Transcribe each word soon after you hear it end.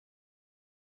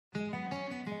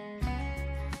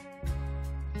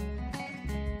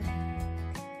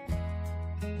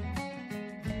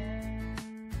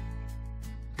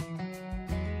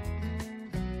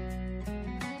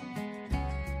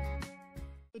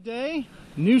Day,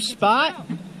 new spot.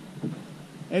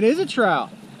 It is a trout.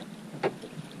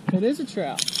 It is a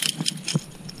trout.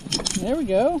 There we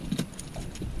go.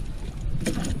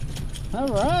 All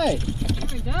right. There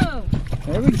we go.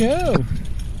 There we go.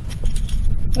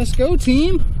 Let's go,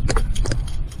 team.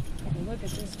 Look at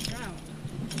this trout.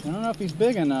 I don't know if he's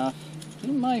big enough.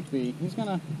 He might be. He's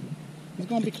gonna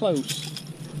be close.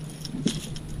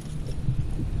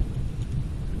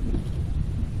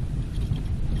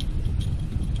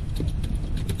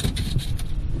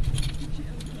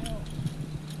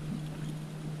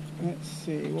 Let's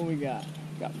see what we got.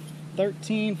 Got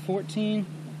 13, 14.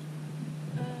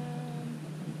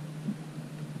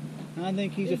 I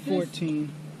think he's a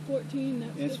 14.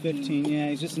 14. It's 15. Yeah,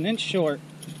 he's just an inch short.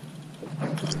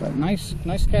 But nice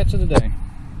catch of the day.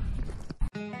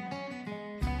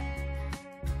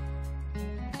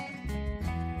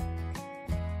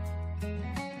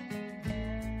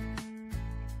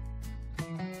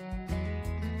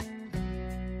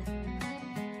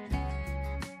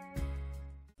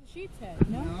 Sheep's head,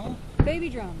 no? No. Baby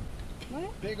drum.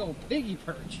 What? Big old piggy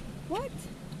perch. What?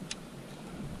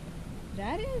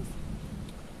 That is?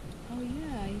 Oh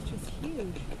yeah, he's just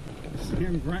huge. See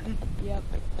him grunting? Yep.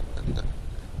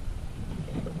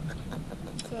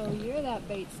 So you're that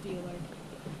bait stealer.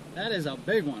 That is a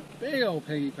big one. Big old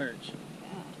piggy perch.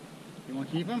 Yeah. You want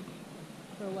to keep him?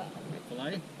 For what?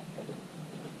 Fillet?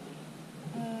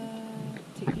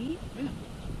 To eat? Yeah.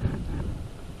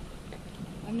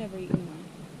 I've never eaten one.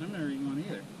 I've never eaten one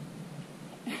either.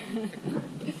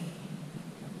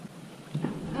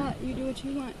 You do what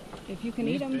you want. If you can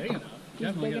He's eat them, big enough. he's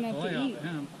Definitely big get a enough fillet to off eat. of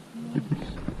him.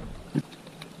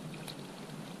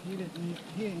 He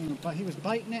didn't, but he was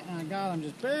biting it and I got him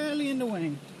just barely in the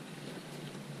wing.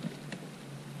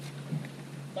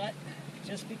 But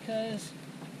just because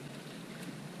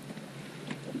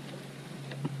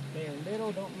they're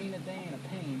little don't mean that they ain't a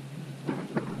pain.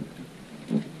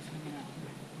 He's coming out.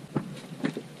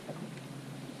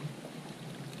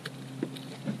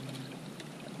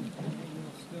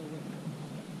 Still with it.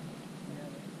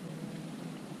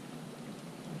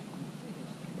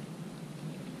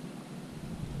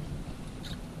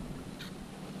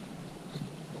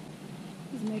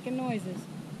 He's making noises.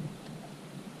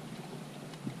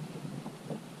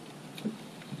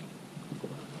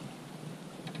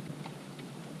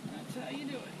 That's how you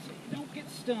do it, so you don't get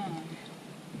stung.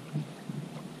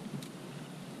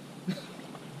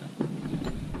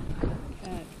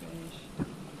 Catfish.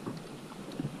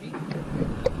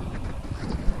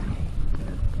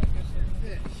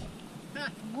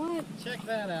 What? Check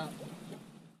that out.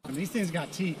 And these things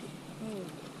got teeth.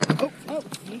 Oh, oh,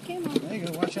 he came on. There you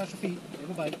go. Watch out your feet. They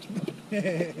will bite.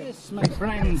 This, my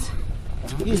friends,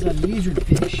 is a lizard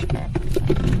fish.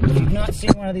 You've not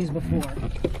seen one of these before.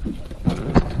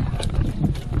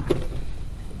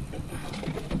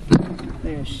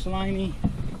 They are slimy.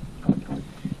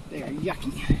 They are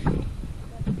yucky.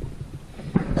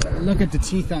 Look at the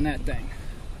teeth on that thing.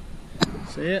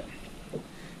 See it?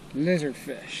 Lizard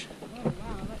fish. Oh wow,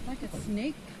 that's like a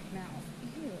snake mouth.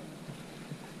 Ew.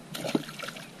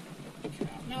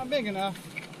 Not big enough,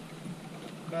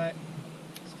 but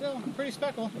still pretty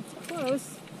speckled. It's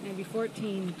close. Maybe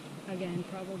 14 again,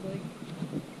 probably.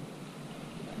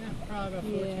 Yeah, probably about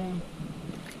 14. Yeah.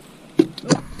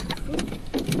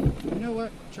 You know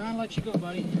what? Try and let you go,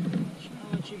 buddy. Try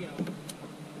and let you go.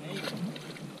 There you go.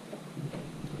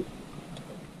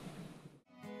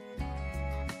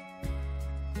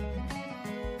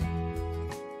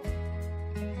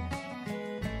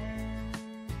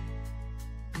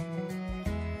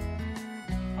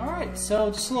 Alright,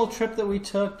 so just a little trip that we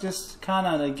took, just kind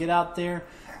of to get out there.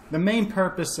 The main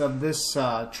purpose of this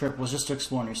trip was just to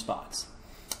explore new spots.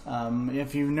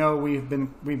 If you know, we've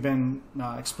been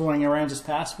exploring Aransas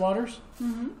Pass waters,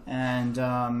 and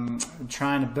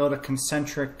trying to build a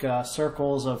concentric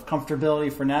circles of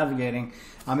comfortability for navigating.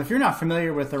 If you're not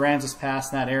familiar with Aransas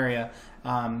Pass in that area,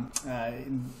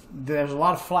 there's a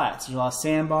lot of flats. There's a lot of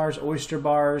sandbars, oyster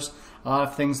bars, a lot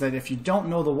of things that if you don't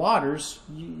know the waters,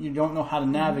 you don't know how to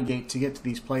navigate to get to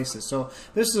these places. So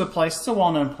this is a place, it's a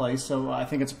well-known place, so I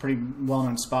think it's a pretty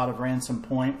well-known spot of Ransom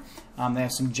Point. They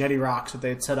have some jetty rocks that they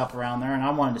had set up around there, and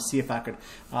I wanted to see if I could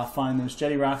find those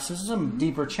jetty rocks. There's some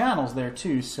deeper channels there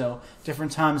too, so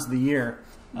different times of the year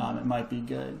it might be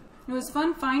good. It was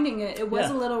fun finding it. It was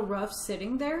Yeah. a little rough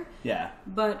sitting there. Yeah.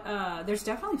 But there's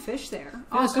definitely fish there.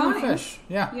 Yeah, All it's definitely kinds. fish.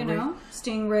 Yeah. You know,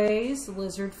 stingrays,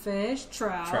 lizardfish,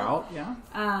 trout. Trout,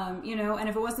 yeah. You know, and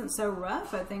if it wasn't so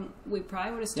rough, I think we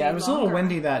probably would have stayed Yeah, it was longer. a little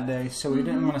windy that day, so we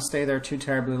didn't want to stay there too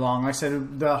terribly long. Like I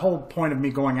said, the whole point of me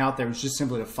going out there was just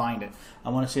simply to find it. I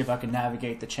want to see if I could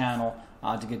navigate the channel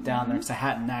to get down there, because I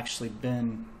hadn't actually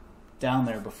been down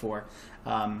there before.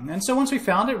 And so once we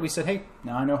found it, we said, hey,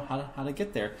 now I know how to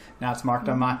get there. Now it's marked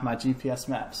on my GPS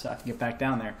map, so I can get back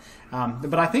down there.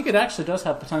 But I think it actually does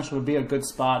have potential to be a good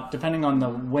spot, depending on the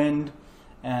wind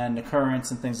and the currents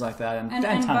and things like that. And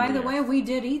And by the way, we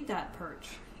did eat that perch.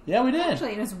 Yeah, we did.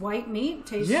 Actually, and it's white meat.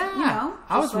 Tastes, Yeah, you know,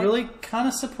 I was like, really kind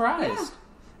of surprised. Yeah.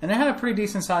 And it had a pretty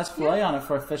decent sized fillet on it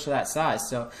for a fish of that size,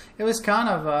 so it was kind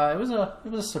of it was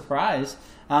a surprise.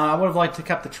 I would have liked to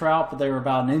kept the trout, but they were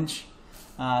about an inch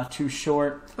too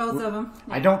short. Both of them.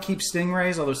 I don't keep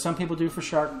stingrays, although some people do for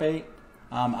shark bait.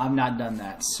 I've not done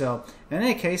that. So in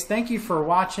any case, thank you for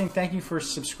watching. Thank you for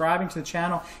subscribing to the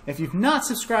channel. If you've not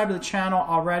subscribed to the channel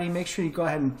already, make sure you go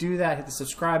ahead and do that. Hit the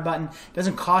subscribe button. It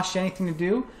doesn't cost you anything to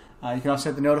do. You can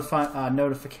also hit the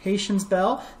notifications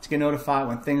bell to get notified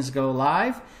when things go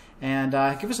live. And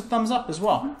give us a thumbs up as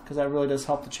well, because that really does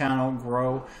help the channel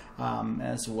grow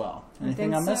as well.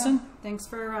 Anything I'm missing? Thanks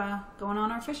for going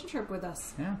on our fishing trip with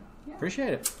us. Yeah,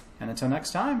 appreciate it. And until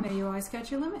next time. May you always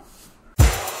catch your limit.